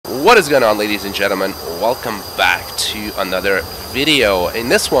What is going on, ladies and gentlemen? Welcome back to another video. In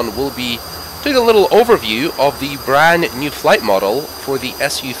this one, we'll be doing a little overview of the brand new flight model for the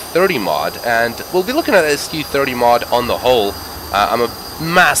Su-30 mod, and we'll be looking at the Su-30 mod on the whole. I'm a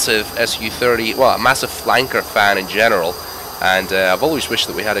massive Su-30, well, a massive flanker fan in general, and I've always wished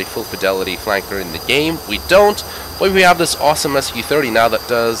that we had a full fidelity flanker in the game. We don't, but we have this awesome Su-30 now that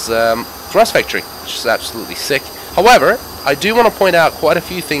does thrust vectoring, which is absolutely sick. However, I do want to point out quite a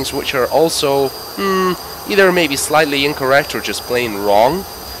few things which are also either maybe slightly incorrect or just plain wrong.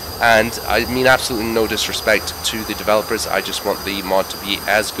 And I mean absolutely no disrespect to the developers, I just want the mod to be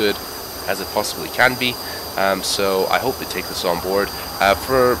as good as it possibly can be. So I hope they take this on board.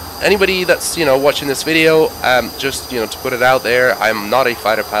 For anybody that's watching this video, just to put it out there, I'm not a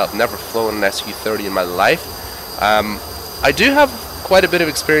fighter pilot, never flown an Su-30 in my life. I do have quite a bit of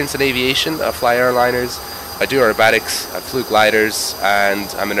experience in aviation. I fly airliners, I do aerobatics, I flew gliders, and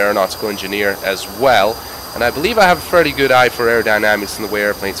I'm an aeronautical engineer as well. And I believe I have a fairly good eye for aerodynamics and the way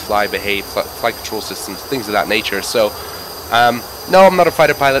airplanes fly, behave, flight control systems, things of that nature. So, no, I'm not a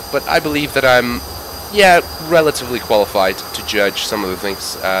fighter pilot, but I believe that I'm, relatively qualified to judge some of the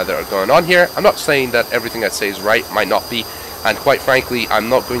things that are going on here. I'm not saying that everything I say is right, might not be, and quite frankly, I'm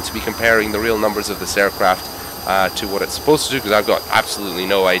not going to be comparing the real numbers of this aircraft to what it's supposed to do, because I've got absolutely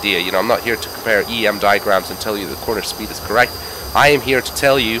no idea. I'm not here to compare EM diagrams and tell you the corner speed is correct. I am here to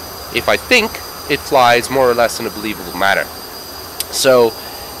tell you if I think it flies more or less in a believable manner. So,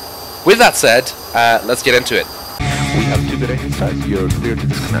 with that said, let's get into it. We have 2 good engine starts. You're clear to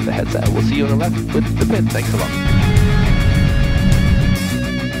disconnect the headset. We'll see you on the left with the pin. Thanks a lot.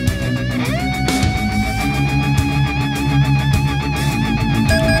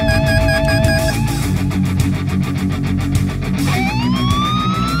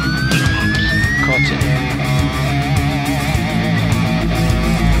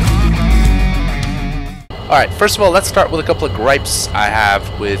 Alright, first of all, let's start with a couple of gripes I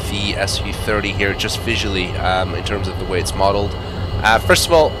have with the Su-30 here, just visually, in terms of the way it's modeled. First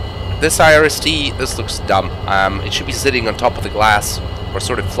of all, this IRST, this looks dumb. It should be sitting on top of the glass, or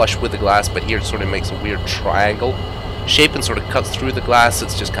sort of flush with the glass, but here it sort of makes a weird triangle shape and sort of cuts through the glass.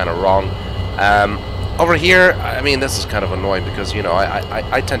 It's just kind of wrong. Over here, I mean, this is kind of annoying because,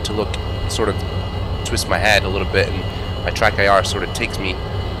 I tend to look, sort of twist my head a little bit, and my track IR sort of takes me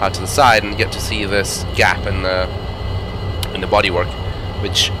out to the side and get to see this gap in the bodywork,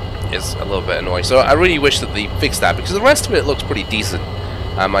 which is a little bit annoying. So I really wish that they fixed that, because the rest of it looks pretty decent.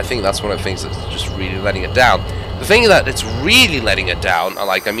 I think that's one of the things that's just really letting it down. The thing that it's really letting it down,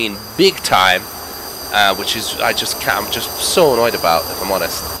 I mean big time, which is I'm just so annoyed about, if I'm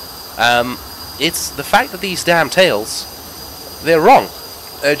honest. It's the fact that these damn tails, they're wrong.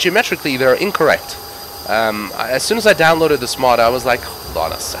 Geometrically, they're incorrect. As soon as I downloaded this mod, I was like, hold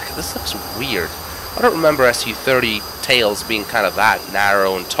on a second, this looks weird. I don't remember Su-30 tails being kind of that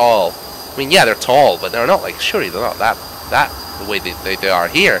narrow and tall. I mean, yeah, they're tall, but they're not surely they're not that the way they are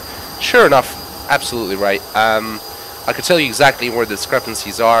here. Sure enough, absolutely right. I could tell you exactly where the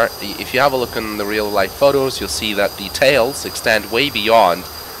discrepancies are. If you have a look in the real life photos, you'll see that the tails extend way beyond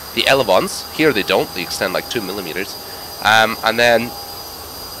the elevons. Here they don't, they extend like 2 millimeters. And then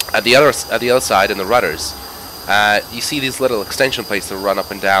at the other side, in the rudders, you see these little extension plates that run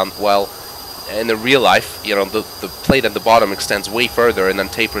up and down. Well, in the real life, the plate at the bottom extends way further and then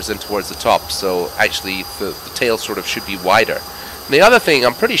tapers in towards the top. So actually, the tail sort of should be wider. And the other thing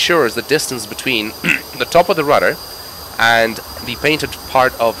I'm pretty sure is the distance between the top of the rudder and the painted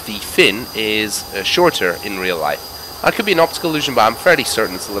part of the fin is shorter in real life. That could be an optical illusion, but I'm fairly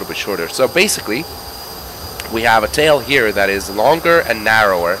certain it's a little bit shorter. So basically, we have a tail here that is longer and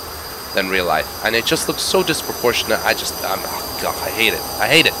narrower than real life, and it just looks so disproportionate. Oh god, I hate it. I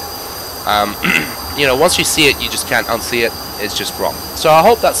hate it. Once you see it, you just can't unsee it. It's just wrong. So I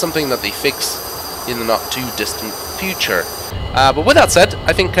hope that's something that they fix in the not too distant future. But with that said,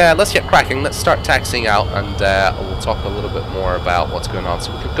 I think let's get cracking. Let's start taxiing out, and we'll talk a little bit more about what's going on.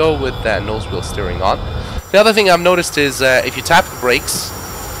 So we could go with nose wheel steering on. The other thing I've noticed is if you tap the brakes,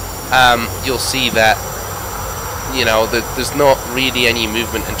 you'll see that there's not really any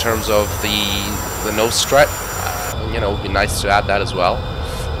movement in terms of the nose strut. It would be nice to add that as well.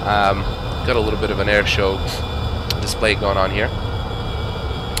 Got a little bit of an air show display going on here.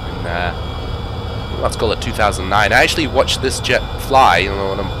 And, let's call it 2009. I actually watched this jet fly,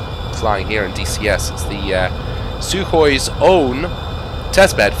 when I'm flying here in DCS. It's the Sukhoi's own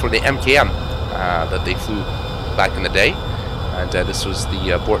testbed for the MKM that they flew back in the day. And this was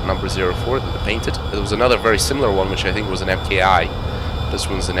the port number 04 that they painted. There was another very similar one, which I think was an MKI. This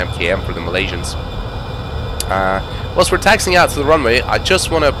one's an MKM for the Malaysians. Whilst we're taxiing out to the runway, I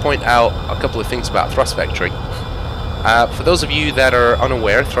just want to point out a couple of things about thrust vectoring. For those of you that are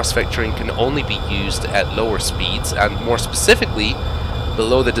unaware, thrust vectoring can only be used at lower speeds, and more specifically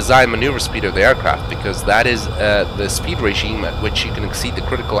below the design maneuver speed of the aircraft, because that is the speed regime at which you can exceed the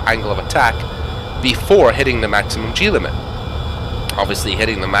critical angle of attack before hitting the maximum G limit. Obviously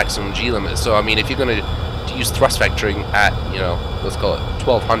hitting the maximum G limit, so I mean if you're going to use thrust vectoring at, you know, let's call it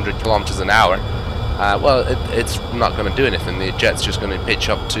 1200 kilometers an hour, well it's not going to do anything. The jet's just going to pitch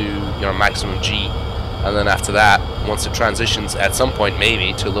up to your maximum G, and then after that, once it transitions at some point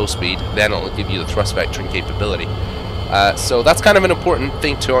maybe to low speed, then it'll give you the thrust vectoring capability. So that's kind of an important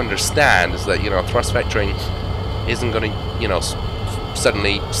thing to understand, is that, you know, thrust vectoring isn't going to, you know,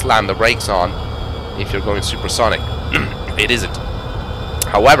 suddenly slam the brakes on if you're going supersonic. It isn't.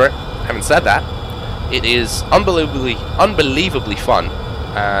 However, having said that, it is unbelievably fun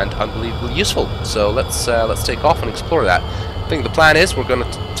and unbelievably useful. So let's take off and explore that. I think the plan is we're going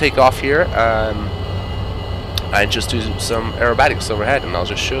to take off here and just do some aerobatics overhead, and I'll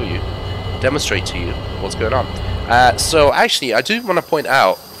just show you, demonstrate to you what's going on. So actually, I do want to point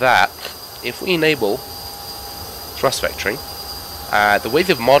out that if we enable thrust vectoring, the way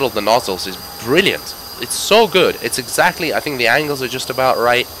they've modeled the nozzles is brilliant. It's so good. It's exactly, I think the angles are just about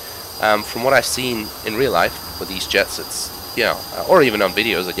right. From what I've seen in real life with these jets, it's, you know, or even on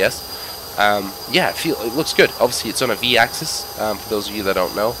videos, I guess. Yeah, it looks good. Obviously, it's on a V-axis. For those of you that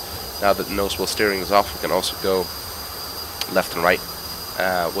don't know, now that the nose wheel steering is off, we can also go left and right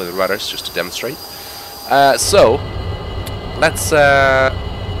with the rudders, just to demonstrate. So let's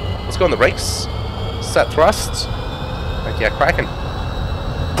go on the brakes, set thrust, and get cracking.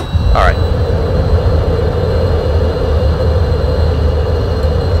 All right.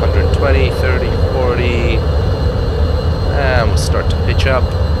 120, 30, 40, and we'll start to pitch up.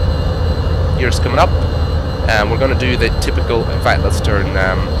 Gears coming up, and we're going to do the typical. In fact, let's turn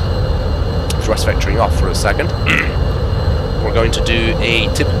thrust vectoring off for a second. We're going to do a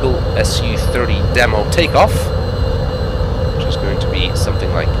typical Su-30 demo takeoff, which is going to be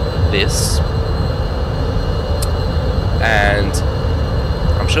something like this. And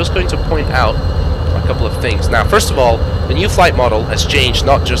I'm just going to point out a couple of things. Now, first of all, the new flight model has changed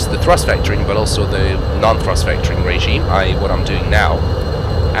not just the thrust vectoring, but also the non-thrust vectoring regime, i.e. what I'm doing now.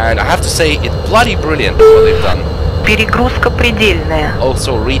 And I have to say, it's bloody brilliant what they've done. Перегрузка предельная.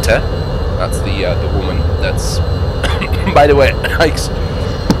 Also, Rita, that's the woman that's... By the way,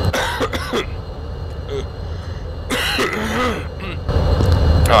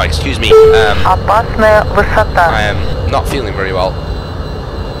 oh, excuse me. Опасная высота. I am not feeling very well.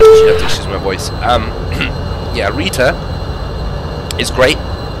 You have to excuse my voice. Yeah, Rita is great.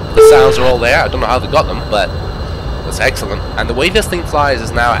 The sounds are all there. I don't know how they got them, but that's excellent. And the way this thing flies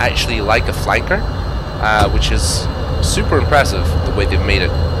is now actually like a flanker, which is super impressive. The way they've made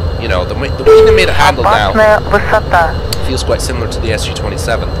it. You know, the way they made it handle now feels quite similar to the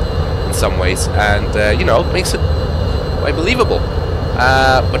Su-27 in some ways, and you know, makes it quite believable.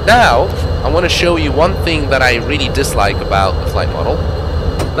 But now I want to show you one thing that I really dislike about the flight model.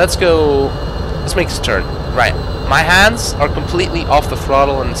 Let's make this turn. Right, my hands are completely off the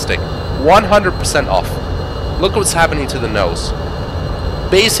throttle and the stick, 100% off. Look what's happening to the nose.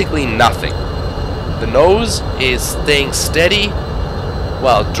 Basically nothing. The nose is staying steady,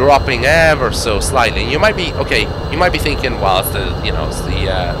 well, dropping ever so slightly. You might be You might be thinking, well, it's the, you know, it's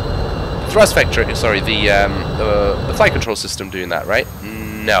the thrust vector. Sorry, the flight control system doing that, right?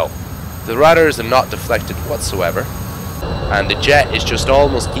 No, the rudders are not deflected whatsoever, and the jet is just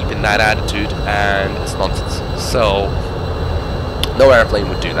almost keeping that attitude, and it's nonsense. So, no airplane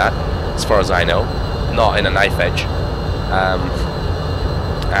would do that, as far as I know, not in a knife edge.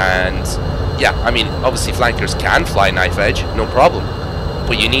 And yeah, I mean, obviously flankers can fly knife edge, no problem.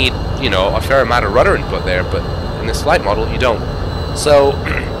 But you need, you know, a fair amount of rudder input there, but in this flight model, you don't. So,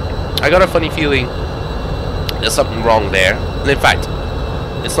 I got a funny feeling there's something wrong there. And in fact,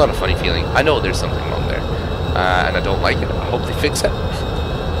 it's not a funny feeling. I know there's something wrong there. And I don't like it. I hope they fix it.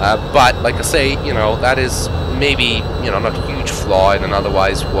 But, like I say, you know, that is maybe, you know, not a huge flaw in an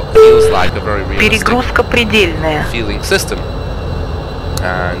otherwise what feels like a very realistic feeling system.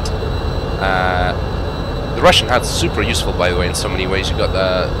 And, the Russian hat's super useful, by the way, in so many ways. You've got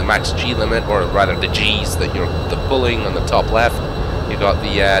the max G limit, or rather the G's that you're pulling on the top left. You've got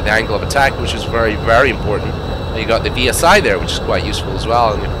the angle of attack, which is very, very important. And you've got the VSI there, which is quite useful as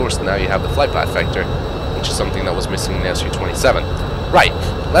well. And of course, now you have the flight path vector, which is something that was missing in the Su-27. Right,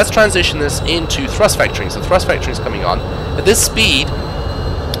 let's transition this into thrust vectoring. So thrust vectoring is coming on. At this speed,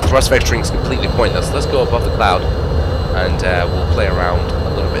 thrust vectoring is completely pointless. Let's go above the cloud, and we'll play around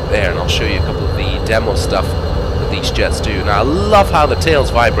a little bit there, and I'll show you a couple of the demo stuff these jets do. Now I love how the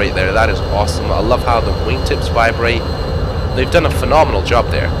tails vibrate there, that is awesome. I love how the wingtips vibrate. They've done a phenomenal job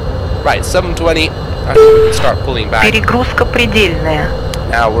there. Right, 720, I think we can start pulling back. Перегрузка предельная.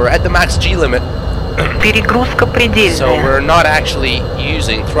 Now we're at the max G limit. Перегрузка предельная. So we're not actually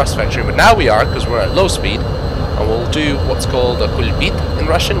using thrust vectoring, but now we are, because we're at low speed. And we'll do what's called a kulbit in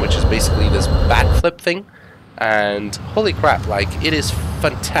Russian, which is basically this backflip thing. And holy crap, like, it is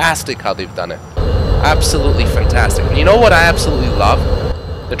fantastic how they've done it. Absolutely fantastic. And you know what I absolutely love?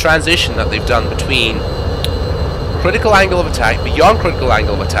 The transition that they've done between critical angle of attack, beyond critical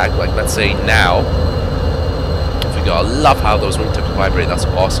angle of attack, like let's say now. If we go, I love how those wingtips vibrate, that's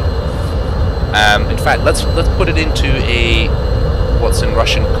awesome. In fact, let's put it into a, what's in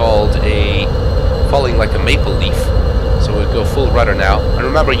Russian called a, falling like a maple leaf. So we'll go full rudder now. And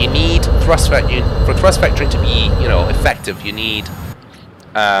remember, you need thrust vectoring, for thrust vectoring to be, you know, effective, you need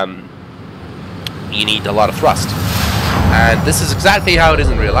a lot of thrust. And this is exactly how it is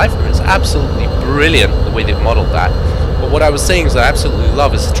in real life. It's absolutely brilliant the way they've modeled that. But what I was saying is that I absolutely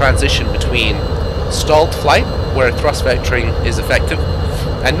love is the transition between stalled flight, where thrust vectoring is effective,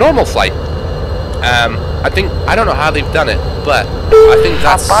 and normal flight. I don't know how they've done it, but I think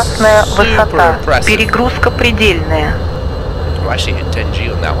that's Опасная super высота. impressive. Перегрузка предельная. I actually hit 10G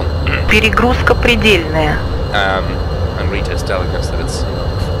on that one. Перегрузка предельная. And Rita's telling us that it's, you know,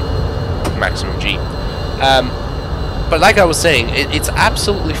 maximum G. But like I was saying, it's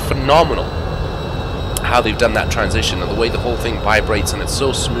absolutely phenomenal how they've done that transition and the way the whole thing vibrates, and it's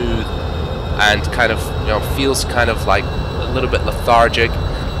so smooth and kind of, you know, feels kind of like a little bit lethargic.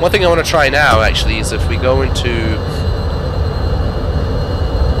 One thing I want to try now actually is if we go into,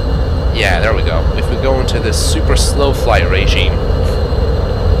 yeah, there we go. If we go into this super slow flight regime,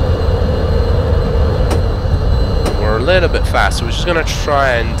 we're a little bit fast, so we're just going to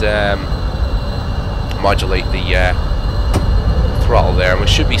try and modulate the throttle there, and we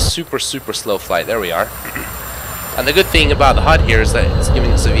should be super slow flight. There we are. And the good thing about the HUD here is that it's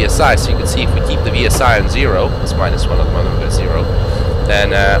giving us a VSI, so you can see if we keep the VSI on 0, it's -1 at the moment, we've got 0,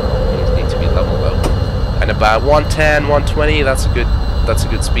 then we need to be level though. And about 110, 120, that's a good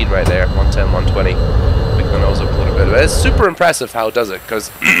speed right there. 110, 120. Pick the nose up a little bit. But it's super impressive how it does it, because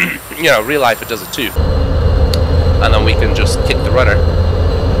you know, real life it does it too. And then we can just kick the rudder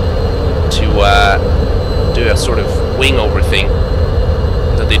to do a sort of wing over thing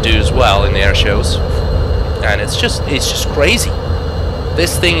that they do as well in the air shows. And it's just crazy.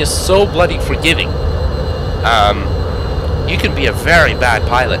 This thing is so bloody forgiving. You can be a very bad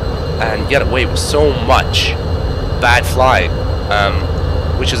pilot and get away with so much bad flying,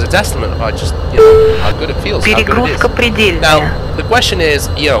 which is a testament about just, you know, how good it feels, how good it is. Now, the question is,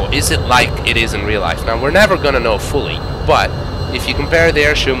 you know, is it like it is in real life? Now, we're never going to know fully, but if you compare the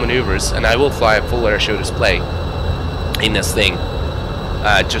airshow maneuvers, and I will fly a full airshow display in this thing,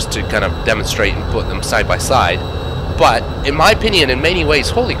 just to kind of demonstrate and put them side by side. But in my opinion, in many ways,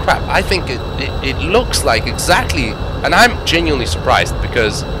 holy crap, I think it looks like exactly, and I'm genuinely surprised,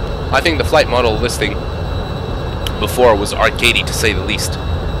 because I think the flight model of this thing before was arcadey to say the least.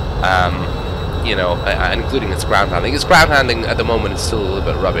 You know, including its ground handling. Its ground handling at the moment is still a little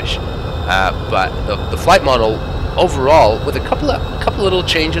bit rubbish. But the flight model overall, with a couple little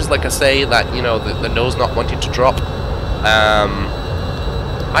changes, like I say, that, you know, the nose not wanting to drop.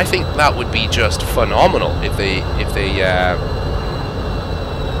 I think that would be just phenomenal if they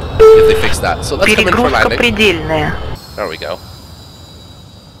fix that. So let's come in for landing. There we go.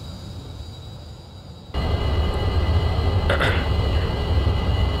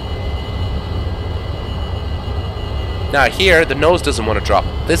 Now here, the nose doesn't want to drop.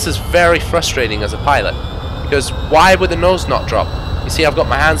 This is very frustrating as a pilot, because why would the nose not drop? You see, I've got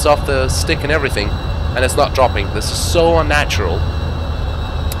my hands off the stick and everything, and it's not dropping. This is so unnatural.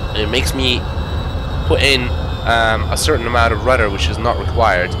 It makes me put in a certain amount of rudder, which is not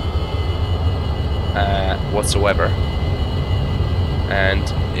required whatsoever, and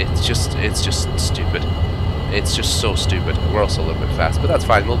it's just stupid. It's just so stupid. We're also a little bit fast, but that's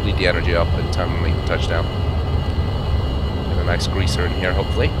fine. We'll bleed the energy up by the time we make the touchdown. Get a nice greaser in here,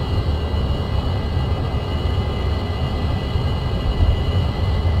 hopefully.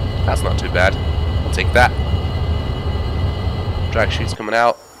 That's not too bad. I'll take that. Drag chute's coming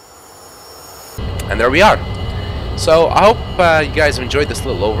out. And there we are. So I hope you guys have enjoyed this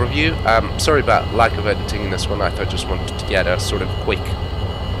little overview. Sorry about lack of editing in this one. I thought I just wanted to get a sort of quick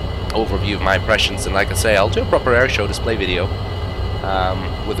overview of my impressions, and like I say, I'll do a proper airshow display video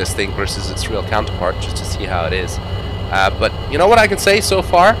with this thing versus its real counterpart, just to see how it is. But you know what I can say so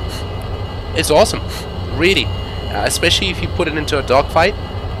far? It's awesome, really. Especially if you put it into a dogfight.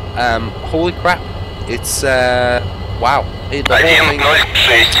 Holy crap! It's wow. The whole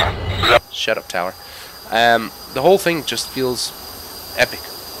thing. Shut up, tower. The whole thing just feels epic,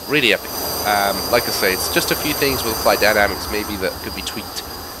 really epic. Like I say, it's just a few things with flight dynamics maybe that could be tweaked,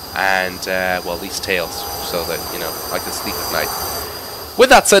 and well, these tails, so that I can sleep at night. With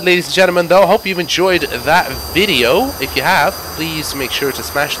that said, ladies and gentlemen, though, I hope you've enjoyed that video. If you have, please make sure to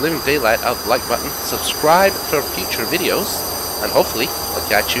smash the living daylight out of the like button, subscribe for future videos, and hopefully I'll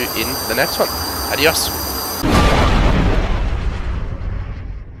catch you in the next one. Adios.